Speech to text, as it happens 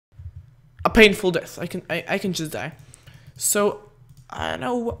painful death. I can just die. So I don't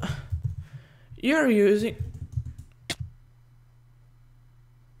know what you're using.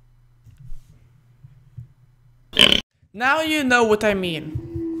 Now you know what I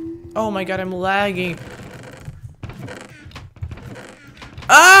mean. Oh my god, I'm lagging.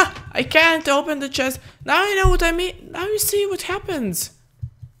 Ah! I can't open the chest. Now you know what I mean. Now you see what happens.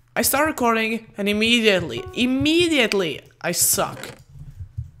 I start recording and immediately I suck.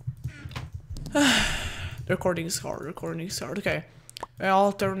 Recording is hard, okay. I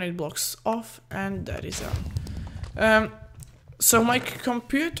alternate blocks off and that is on. So my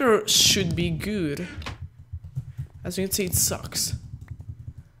computer should be good. As you can see, it sucks.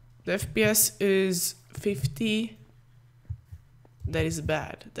 The FPS is 50. That is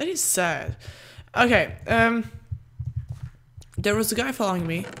bad. That is sad. Okay, there was a guy following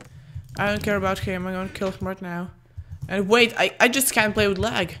me. I don't care about him. I'm gonna kill him right now. And wait, I just can't play with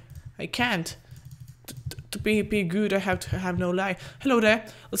lag. I can't. To be good, I have to have no lag. Hello there.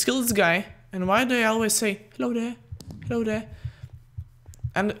 Let's kill this guy. And why do I always say hello there? Hello there.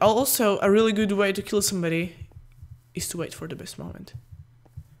 And also, a really good way to kill somebody is to wait for the best moment.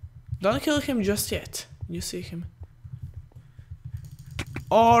 Don't kill him just yet. You see him.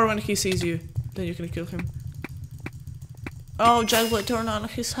 Or when he sees you, then you can kill him. Oh, Jack will turn on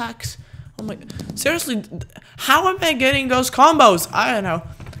his hacks. Oh my god. Seriously, how am I getting those combos? I don't know.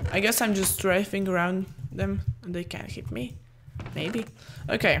 I guess I'm just driving around them and they can't hit me. Maybe.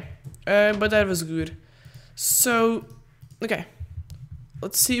 Okay. But that was good. So, okay.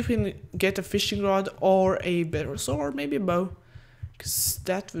 Let's see if we can get a fishing rod or a better sword, maybe a bow. Because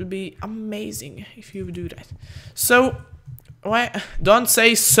that would be amazing if you would do that. So, why? Don't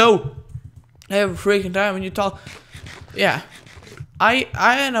say so every freaking time when you talk. Yeah. I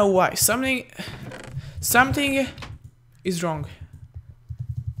don't know why. Something is wrong.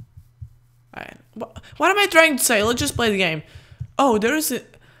 What am I trying to say? Let's just play the game. Oh, there is a...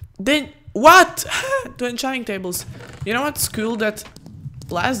 Then... What? The enchanting tables. You know what's cool? That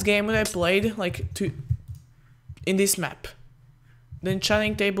last game that I played, like, in this map. The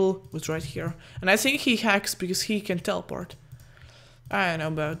enchanting table was right here. And I think he hacks because he can teleport. I don't know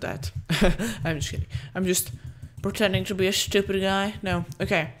about that. I'm just kidding. I'm just pretending to be a stupid guy. No.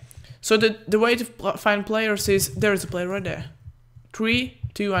 Okay. So the way to find players is... There's a player right there. 3,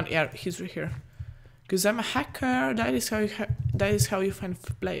 2, 1. Yeah, he's right here. Because I'm a hacker. That is how you find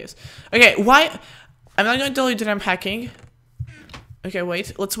players. Okay, why? I'm not going to tell you that I'm hacking. Okay,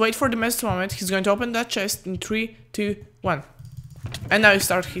 wait. Let's wait for the best moment. He's going to open that chest in 3, 2, 1. And now you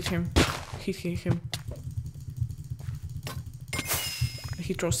start hitting him. He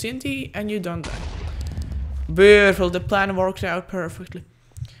throws TNT and you don't die. Beautiful. The plan worked out perfectly.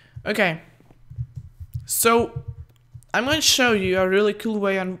 Okay. So I'm going to show you a really cool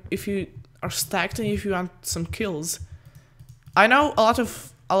way on if you are stacked and if you want some kills. I know a lot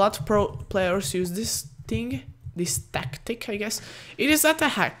of pro players use this thing, this tactic, I guess. It is not a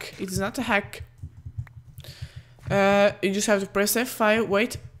hack. It is not a hack. You just have to press F5.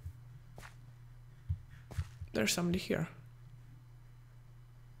 Wait. There's somebody here.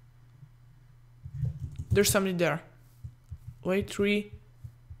 There's somebody there. Wait, 3,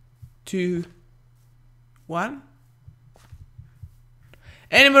 2, 1.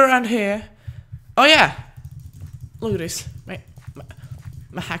 Anywhere around here? Oh yeah! Look at this.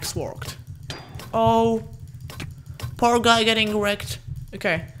 My hacks worked. Oh, poor guy getting wrecked.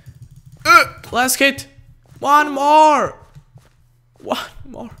 Okay. Last hit. One more.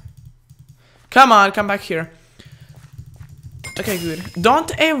 Come on, come back here. Okay, good.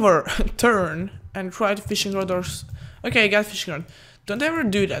 Don't ever turn and try to fishing rod or... Okay, I got fishing rod. Don't ever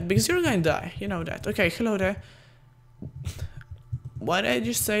do that because you're gonna die. You know that. Okay, hello there. Why did I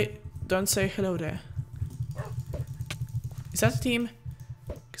just say... Don't say hello there. Is that a team?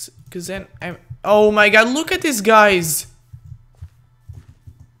 Because then I'm... Oh my god, look at these guys!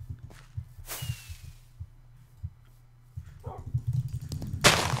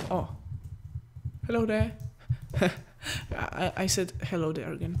 Oh. Hello there. I said hello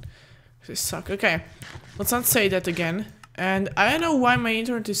there again. They suck. Okay. Let's not say that again. And I don't know why my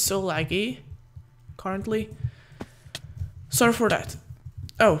internet is so laggy currently. Sorry for that.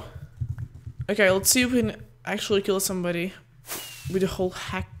 Oh. Okay, let's see if we can actually kill somebody with the whole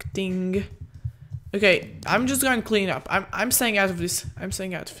hack thing. Okay, I'm just going to clean up. I'm staying out of this. I'm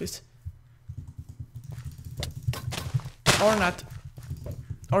staying out of this. Or not.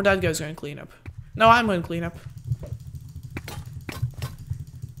 Or that guy's going to clean up. No, I'm going to clean up.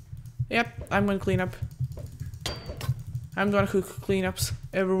 Yep, I'm going to clean up. I'm the one who cleanups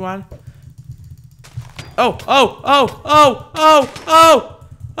everyone. Oh, oh, oh, oh, oh, oh,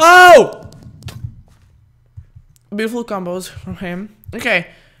 oh! beautiful combos from him. Okay,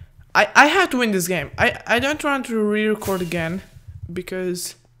 I have to win this game. I don't want to re-record again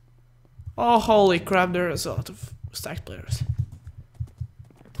because, oh holy crap, there's a lot of stacked players.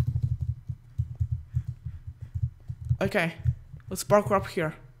 Okay, let's parkour up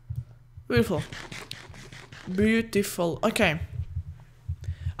here. Beautiful. Beautiful. Okay.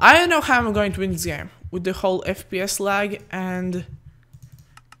 I don't know how I'm going to win this game with the whole FPS lag, and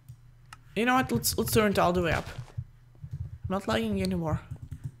you know what? Let's turn it all the way up. I'm not lagging anymore.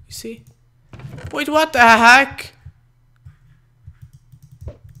 You see? Wait, what the heck?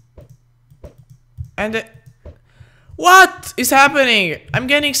 And what is happening? I'm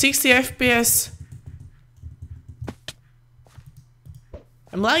getting 60 FPS.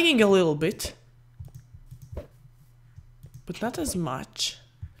 I'm lagging a little bit, but not as much.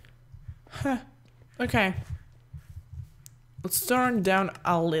 Huh. Okay. Let's turn down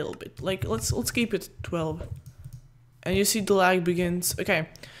a little bit. Like let's keep it 12. And you see the lag begins. Okay.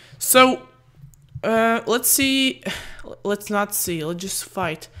 So let's see. Let's not see. Let's just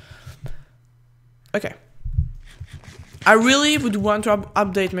fight. Okay. I really would want to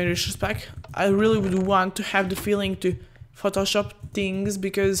update my resource pack. I really would want to have the feeling to Photoshop things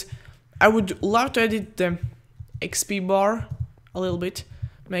because I would love to edit the XP bar a little bit,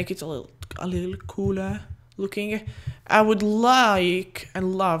 make it a little cooler looking. I would like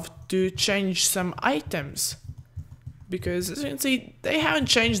and love to change some items because as you can see they haven't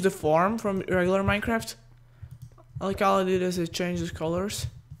changed the form from regular Minecraft. Like all I did is I changed the colors.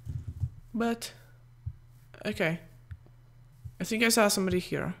 But okay, I think I saw somebody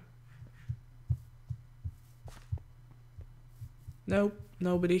here. Nope,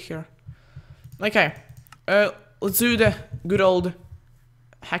 nobody here. Okay, let's do the good old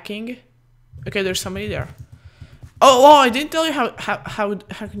hacking. Okay, there's somebody there. Oh, I didn't tell you how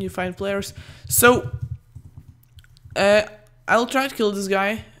can you find players. So, I'll try to kill this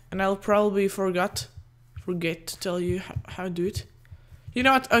guy, and I'll probably forget to tell you how to do it. You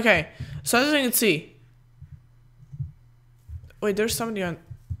know what? Okay, so as you can see. Wait, there's somebody on.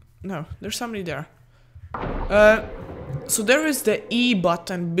 No, there's somebody there. So there is the E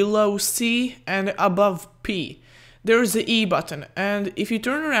button below C and above P. There is the E button, and if you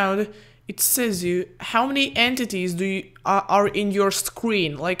turn around, it says you how many entities are in your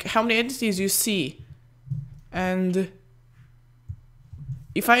screen, like how many entities you see. And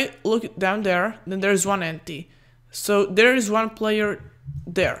if I look down there, then there's one entity. So there is one player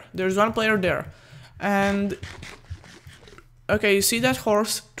there. There's one player there, and okay, you see that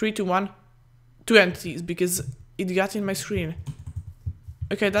horse? 3, 2, 1, 2 entities because it got in my screen.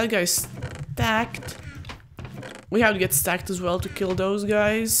 Okay, that guy's stacked. We have to get stacked as well to kill those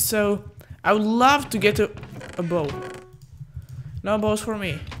guys. So I would love to get a bow. No bows for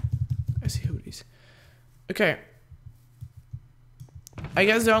me. I see who it is. Okay. I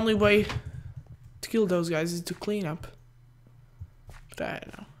guess the only way to kill those guys is to clean up. But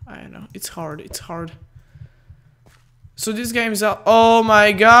I don't know. It's hard. So this game is out. Oh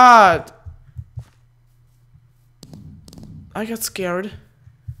my god! I got scared.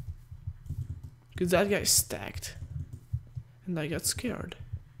 Because that guy's stacked. And I got scared.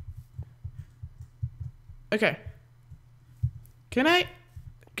 Okay. Can I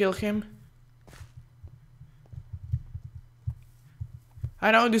kill him?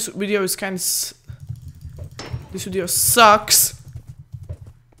 I know this video is kind of... This video sucks.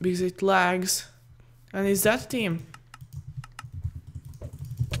 Because it lags. And is that team?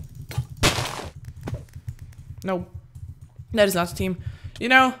 No. That is not a team. You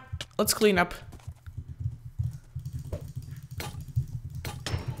know, let's clean up.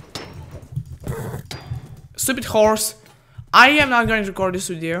 Stupid horse. I am not going to record this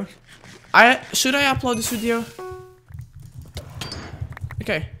video. Should I upload this video?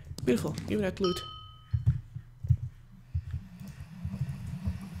 Okay, beautiful. Give me that loot.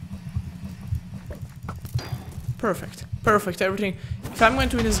 Perfect. Perfect, everything. If I'm going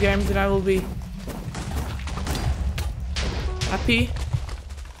to win this game, then I will be happy.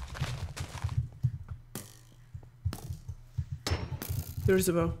 There's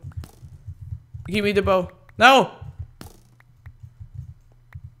the bow. Give me the bow. No!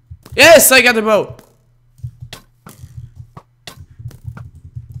 Yes, I got the bow!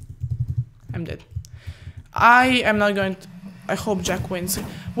 I'm dead. I am not going to... I hope Jack wins.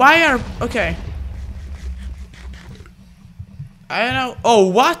 Why are... Okay. I don't know... Oh,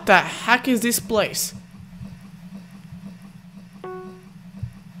 what the heck is this place?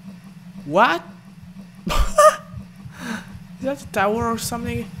 What? Is that a tower or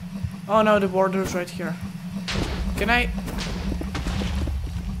something? Oh no, the border's right here. Can I?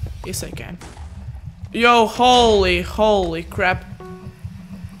 Yes, I can. Yo, holy crap.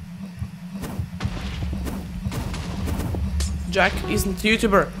 Jack isn't a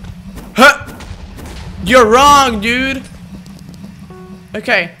YouTuber. Huh! You're wrong, dude!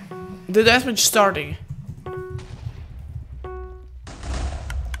 Okay, the deathmatch starting.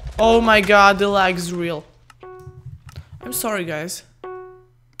 Oh my god, the lag is real. I'm sorry, guys.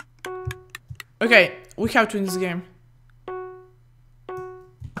 Okay, we have to win this game.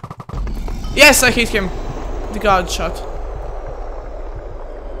 Yes, I hit him. The god shot.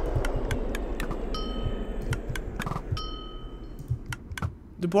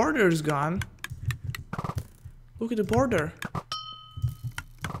 The border is gone. Look at the border.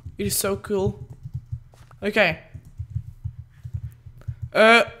 It is so cool. Okay.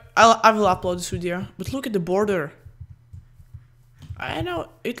 I will upload this video, but look at the border. I know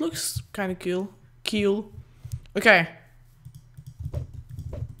it looks kind of cool. Okay.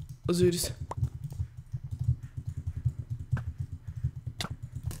 Let's do this.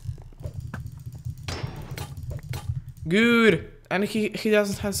 Good. And he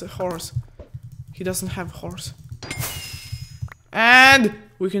doesn't have a horse. He doesn't have a horse. And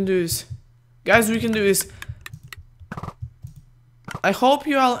we can do this. Guys, we can do this. I hope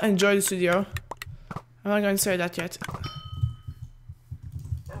you all enjoyed this video. I'm not going to say that yet.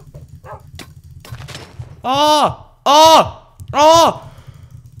 Oh!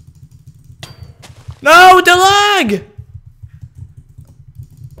 No, the lag!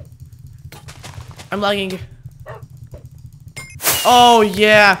 I'm lagging. Oh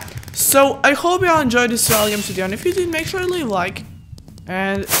yeah. So I hope you all enjoyed this game video, and if you did, make sure to leave a like.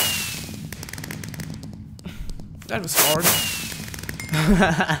 And that was hard.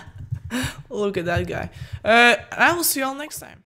 Look at that guy. I will see you all next time.